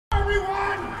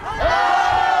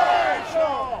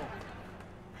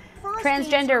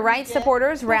Transgender rights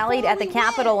supporters rallied at the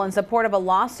Capitol in support of a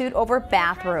lawsuit over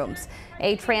bathrooms.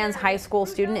 A trans high school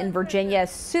student in Virginia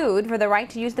sued for the right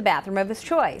to use the bathroom of his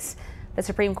choice. The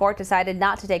Supreme Court decided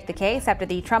not to take the case after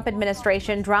the Trump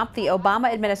administration dropped the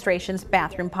Obama administration's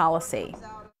bathroom policy.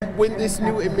 When this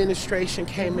new administration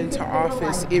came into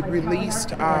office, it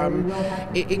released,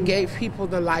 it gave people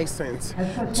the license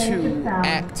to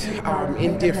act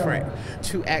indifferent,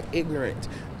 to act ignorant,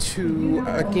 to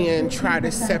again try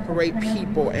to separate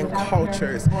people and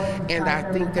cultures, and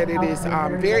I think that it is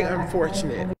very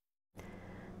unfortunate.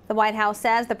 The White House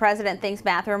says the president thinks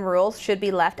bathroom rules should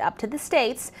be left up to the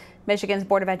states. Michigan's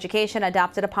Board of Education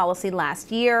adopted a policy last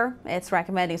year. It's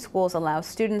recommending schools allow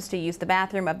students to use the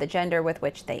bathroom of the gender with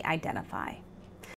which they identify.